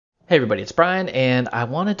Hey everybody, it's Brian, and I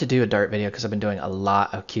wanted to do a Dart video because I've been doing a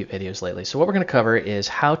lot of cute videos lately. So what we're going to cover is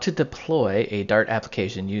how to deploy a Dart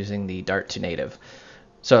application using the Dart to Native.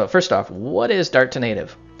 So first off, what is Dart to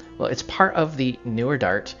Native? Well, it's part of the newer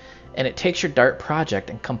Dart, and it takes your Dart project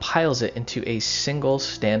and compiles it into a single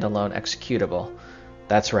standalone executable.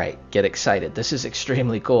 That's right, get excited. This is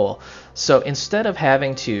extremely cool. So instead of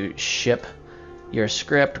having to ship your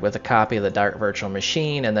script with a copy of the Dart virtual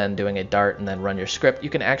machine and then doing a Dart and then run your script, you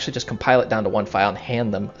can actually just compile it down to one file and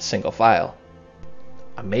hand them a single file.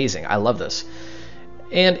 Amazing, I love this.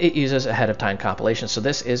 And it uses ahead of time compilation, so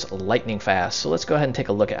this is lightning fast. So let's go ahead and take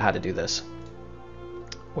a look at how to do this.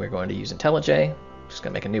 We're going to use IntelliJ. Just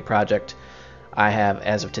going to make a new project. I have,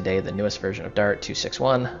 as of today, the newest version of Dart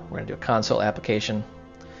 2.6.1. We're going to do a console application,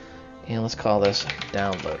 and let's call this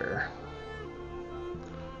downloader.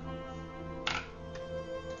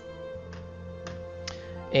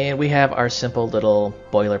 And we have our simple little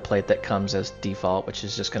boilerplate that comes as default, which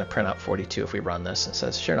is just going to print out 42 if we run this. It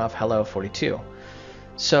says, sure enough, hello 42.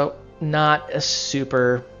 So not a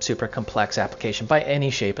super complex application by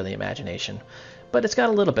any shape of the imagination, but it's got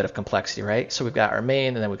a little bit of complexity, right? So we've got our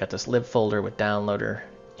main, and then we've got this lib folder with downloader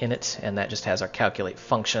in it, and that just has our calculate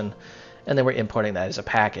function, and then we're importing that as a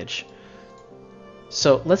package.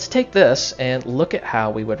 So let's take this and look at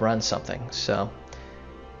how we would run something. So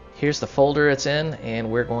here's the folder it's in,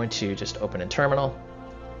 and we're going to just open in terminal.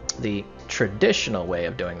 The traditional way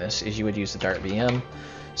of doing this is you would use the Dart VM.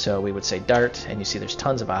 So we would say Dart, and you see there's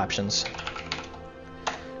tons of options.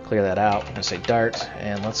 Clear that out. I'm going to say Dart,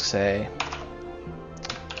 and let's say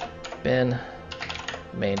bin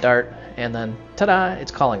main Dart, and then ta-da,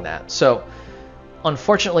 it's calling that. So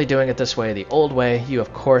unfortunately, doing it this way, the old way, you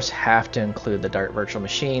of course have to include the Dart virtual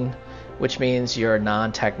machine, which means your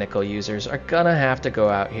non-technical users are gonna have to go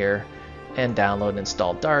out here and download and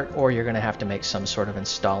install Dart, or you're gonna have to make some sort of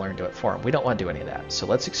installer and do it for them. We don't want to do any of that. So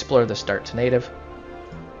let's explore this Dart to Native.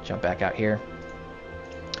 Jump back out here,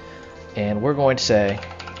 and we're going to say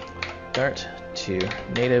Dart to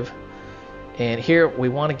Native, and here we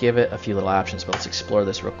want to give it a few little options, but let's explore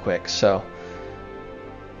this real quick. So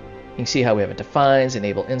you can see how we have it defines,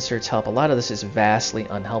 enable inserts, help. A lot of this is vastly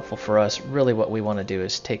unhelpful for us. Really what we want to do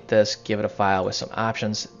is take this, give it a file with some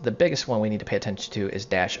options. The biggest one we need to pay attention to is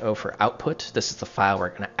 -O for output. This is the file we're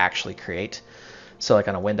going to actually create. So like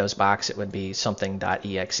on a Windows box, it would be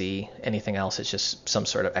something.exe. Anything else, it's just some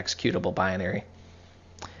sort of executable binary.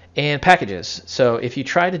 And packages. So if you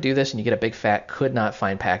try to do this and you get a big fat could not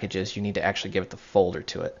find packages, you need to actually give it the folder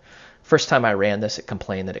to it. First time I ran this, it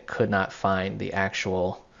complained that it could not find the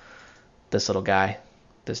actual, this little guy,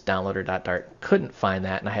 this downloader.dart, couldn't find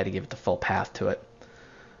that, and I had to give it the full path to it.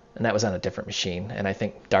 And that was on a different machine, and I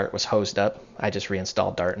think Dart was hosed up. I just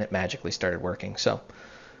reinstalled Dart and it magically started working. So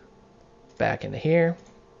back into here,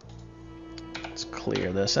 let's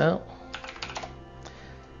clear this out,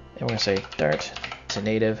 and we're going to say Dart to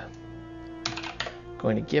Native,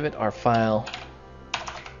 going to give it our file,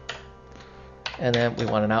 and then we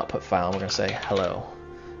want an output file, and we're going to say hello.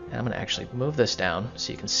 And I'm going to actually move this down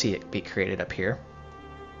so you can see it be created up here.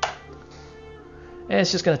 And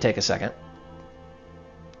it's just going to take a second.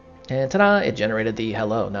 And ta-da, it generated the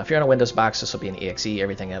hello. Now if you're on a Windows box, this will be an exe.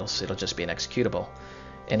 Everything else, it'll just be an executable.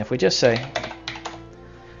 And if we just say,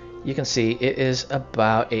 you can see it is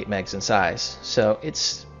about 8 megs in size. So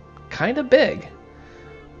it's kind of big.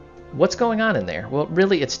 What's going on in there? Well,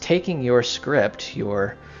 really it's taking your script,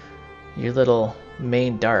 your little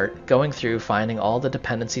main Dart, going through, finding all the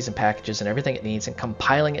dependencies and packages and everything it needs, and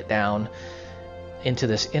compiling it down into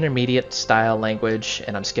this intermediate style language.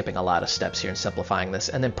 And I'm skipping a lot of steps here and simplifying this,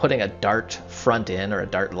 and then putting a Dart front end or a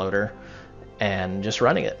Dart loader and just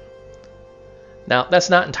running it. Now that's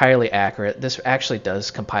not entirely accurate. This actually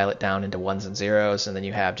does compile it down into ones and zeros, and then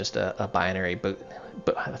you have just a binary boot.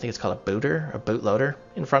 I think it's called a booter, a bootloader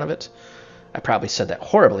in front of it. I probably said that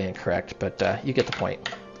horribly incorrect, but you get the point.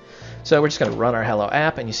 So we're just going to run our hello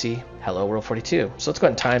app, and you see hello world 42. So let's go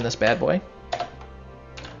ahead and time this bad boy.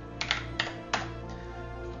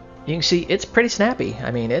 You can see it's pretty snappy. I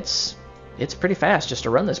mean, it's pretty fast just to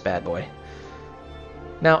run this bad boy.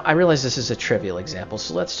 Now I realize this is a trivial example,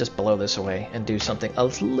 so let's just blow this away and do something a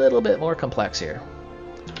little bit more complex here.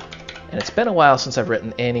 And it's been a while since I've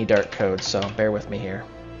written any Dart code, so bear with me here.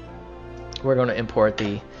 We're going to import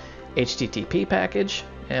the HTTP package,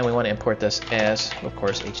 and we want to import this as, of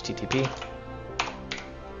course, HTTP.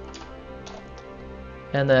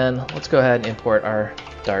 And then let's go ahead and import our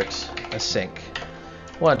Dart async.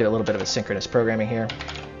 We want to do a little bit of asynchronous programming here.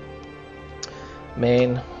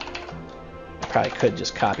 Main. I probably could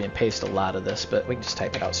just copy and paste a lot of this, but we can just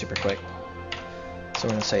type it out super quick. So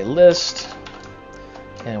we're going to say list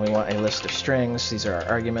And we want a list of strings. These are our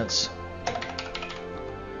arguments.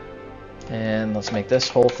 And let's make this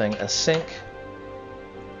whole thing async.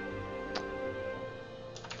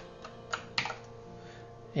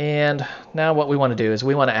 And now what we want to do is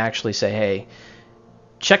we want to actually say, hey,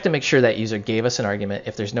 check to make sure that user gave us an argument.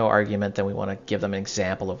 If there's no argument, then we want to give them an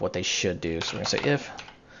example of what they should do. So we're going to say if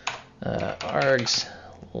args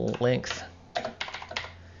length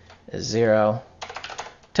is 0,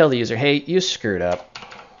 tell the user, hey, you screwed up.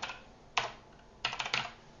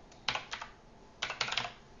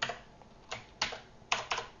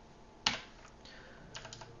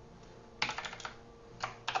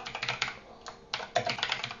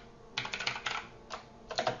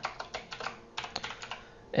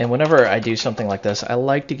 And whenever I do something like this, I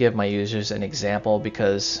like to give my users an example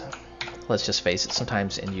because, let's just face it,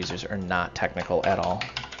 sometimes end users are not technical at all.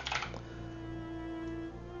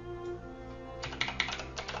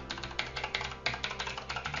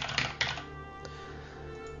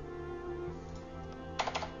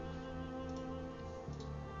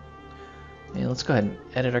 And let's go ahead and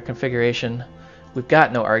edit our configuration. We've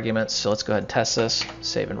got no arguments, so let's go ahead and test this.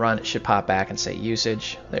 Save and run. It should pop back and say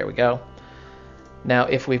usage. There we go. Now,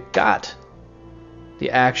 if we've got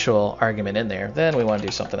the actual argument in there, then we want to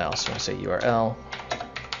do something else. We're going to say URL,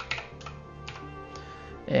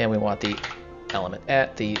 and we want the element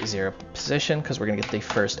at the 0 position because we're going to get the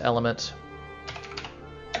first element.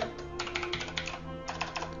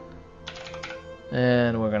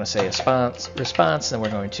 And we're going to say response, and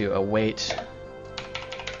we're going to await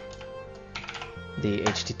the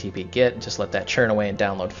HTTP GET and just let that churn away and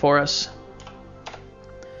download for us.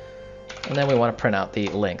 And then we want to print out the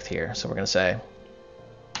length here. So we're going to say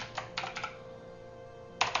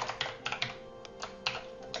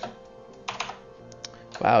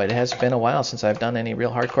wow, it has been a while since I've done any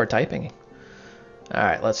real hardcore typing. All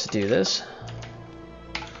right, let's do this.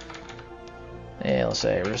 And let's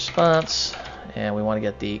say response, and we want to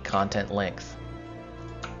get the content length.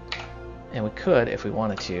 And we could, if we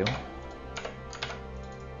wanted to,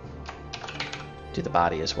 do the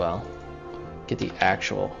body as well. Get the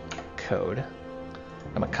actual code.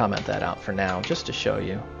 I'm going to comment that out for now just to show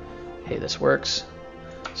you, hey, this works.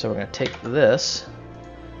 So we're going to take this,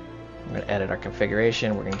 we're going to edit our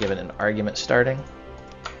configuration, we're going to give it an argument starting.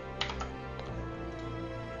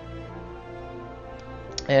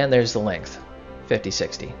 And there's the length,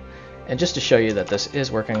 5060. And just to show you that this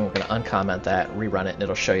is working, we're going to uncomment that, rerun it, and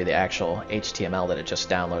it'll show you the actual HTML that it just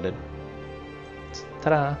downloaded.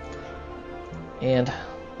 Ta-da! And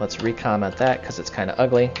let's recomment that because it's kind of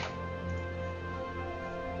ugly.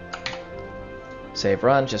 Save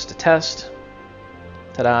run just to test.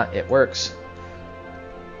 Ta-da, it works.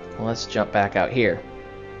 Well, let's jump back out here.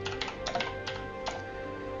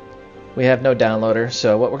 We have no downloader,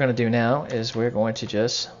 so what we're going to do now is we're going to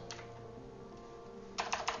just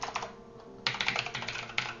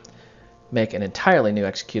make an entirely new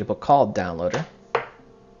executable called downloader.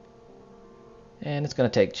 And it's going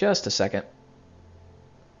to take just a second.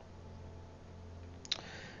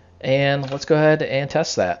 And let's go ahead and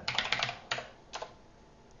test that.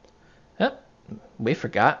 Yep, we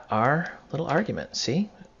forgot our little argument. See?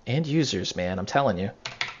 End users, man, I'm telling you.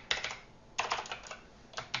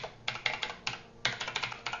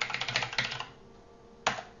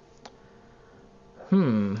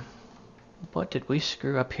 What did we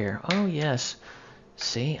screw up here? Oh, yes.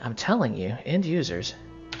 See, I'm telling you, end users.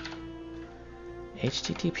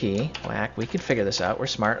 HTTP, whack, we can figure this out. We're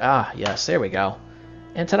smart. Ah, yes, there we go.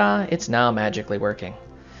 And ta-da, it's now magically working.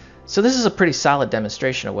 So this is a pretty solid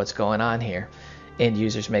demonstration of what's going on here. End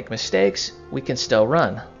users make mistakes, we can still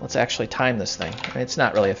run. Let's actually time this thing. I mean, it's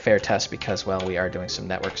not really a fair test because, well, we are doing some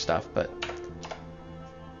network stuff, but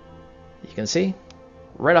you can see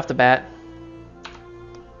right off the bat,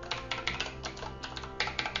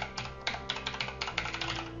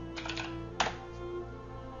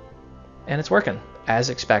 and it's working as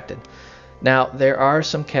expected. Now, there are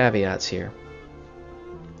some caveats here.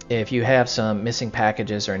 If you have some missing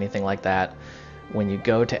packages or anything like that, when you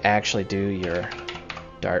go to actually do your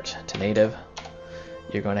Dart to native,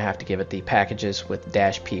 you're going to have to give it the packages with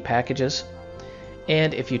 -p packages.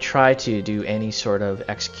 And if you try to do any sort of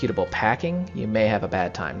executable packing, you may have a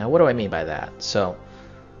bad time. Now, what do I mean by that? So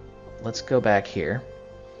let's go back here.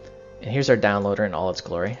 And here's our downloader in all its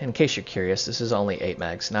glory. In case you're curious, this is only 8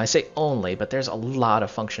 megs. Now, I say only, but there's a lot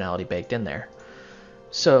of functionality baked in there.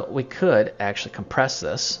 So we could actually compress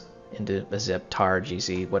this into a zip, tar,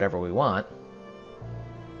 gz, whatever we want.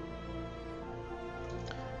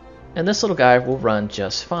 And this little guy will run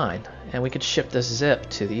just fine. And we could ship this zip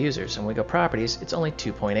to the users. And we go properties, it's only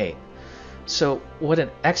 2.8. So what an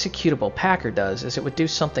executable packer does is it would do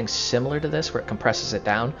something similar to this where it compresses it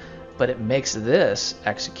down, but it makes this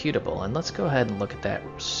executable. And let's go ahead and look at that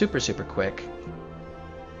super quick.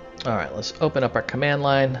 All right, let's open up our command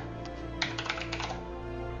line.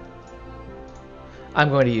 I'm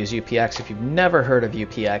going to use UPX. If you've never heard of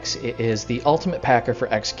UPX, it is the ultimate packer for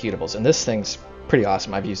executables, and this thing's pretty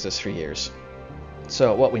awesome. I've used this for years.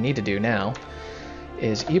 So what we need to do now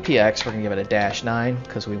is UPX, we're going to give it a -9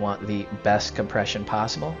 because we want the best compression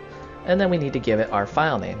possible, and then we need to give it our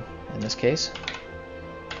file name, in this case,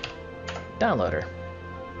 downloader.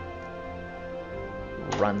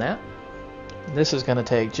 Run that. This is going to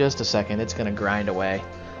take just a second. It's going to grind away.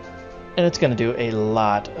 And it's going to do a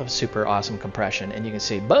lot of super awesome compression. And you can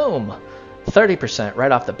see, boom, 30%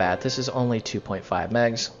 right off the bat. This is only 2.5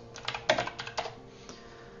 megs.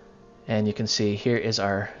 And you can see here is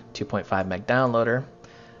our 2.5 meg downloader.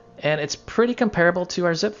 And it's pretty comparable to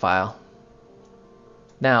our zip file.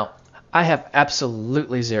 Now, I have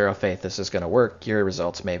absolutely zero faith this is going to work. Your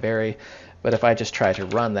results may vary. But if I just try to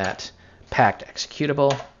run that packed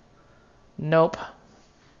executable, nope,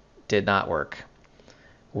 did not work.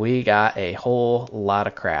 We got a whole lot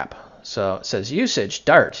of crap. So it says usage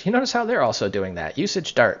Dart. You notice how they're also doing that.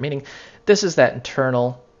 Usage Dart, meaning this is that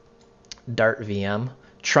internal Dart VM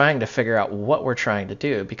trying to figure out what we're trying to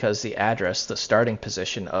do because the address, the starting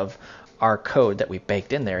position of our code that we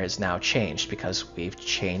baked in there has now changed because we've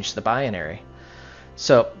changed the binary.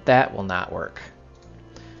 So that will not work.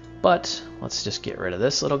 But let's just get rid of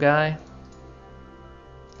this little guy.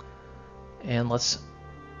 And let's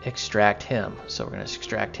extract him. So we're going to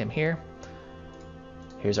extract him here.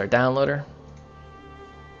 Here's our downloader.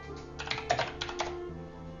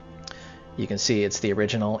 You can see it's the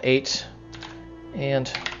original 8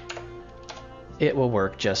 and it will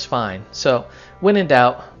work just fine. So when in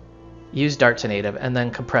doubt, use Dart to native and then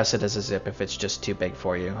compress it as a zip if it's just too big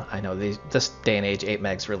for you. I know this day and age 8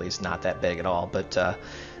 megs really is not that big at all, but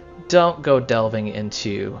don't go delving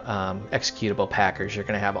into executable packers. You're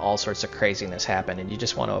going to have all sorts of craziness happen, and you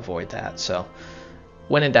just want to avoid that. So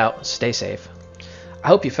when in doubt, stay safe. I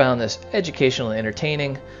hope you found this educational and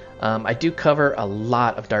entertaining. I do cover a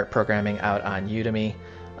lot of Dart programming out on Udemy.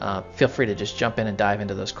 Feel free to just jump in and dive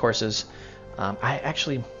into those courses. I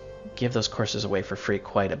actually give those courses away for free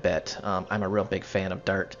quite a bit. I'm a real big fan of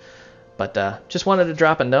Dart. But just wanted to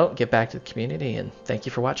drop a note, get back to the community, and thank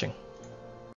you for watching.